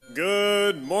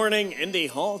morning, Indy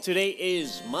Hall. Today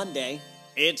is Monday.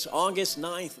 It's August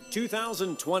 9th,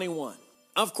 2021.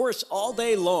 Of course, all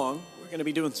day long, we're going to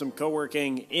be doing some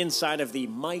co-working inside of the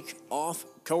Mic Off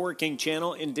co-working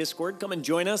channel in Discord. Come and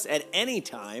join us at any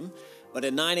time. But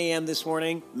at 9 a.m. this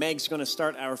morning, Meg's going to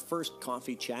start our first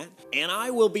coffee chat. And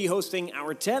I will be hosting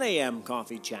our 10 a.m.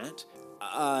 coffee chat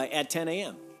at 10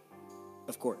 a.m.,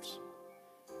 of course.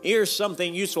 Here's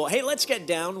something useful. Hey, let's get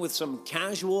down with some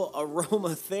casual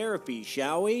aromatherapy,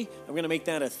 shall we? I'm going to make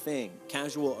that a thing.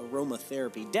 Casual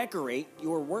aromatherapy. Decorate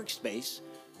your workspace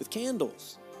with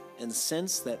candles and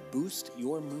scents that boost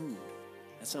your mood.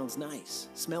 That sounds nice.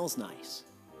 Smells nice.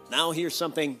 Now here's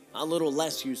something a little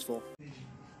less useful.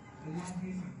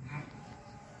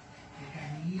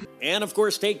 And of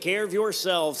course, take care of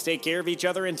yourselves, take care of each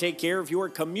other, and take care of your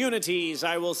communities.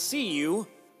 I will see you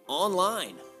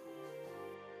online.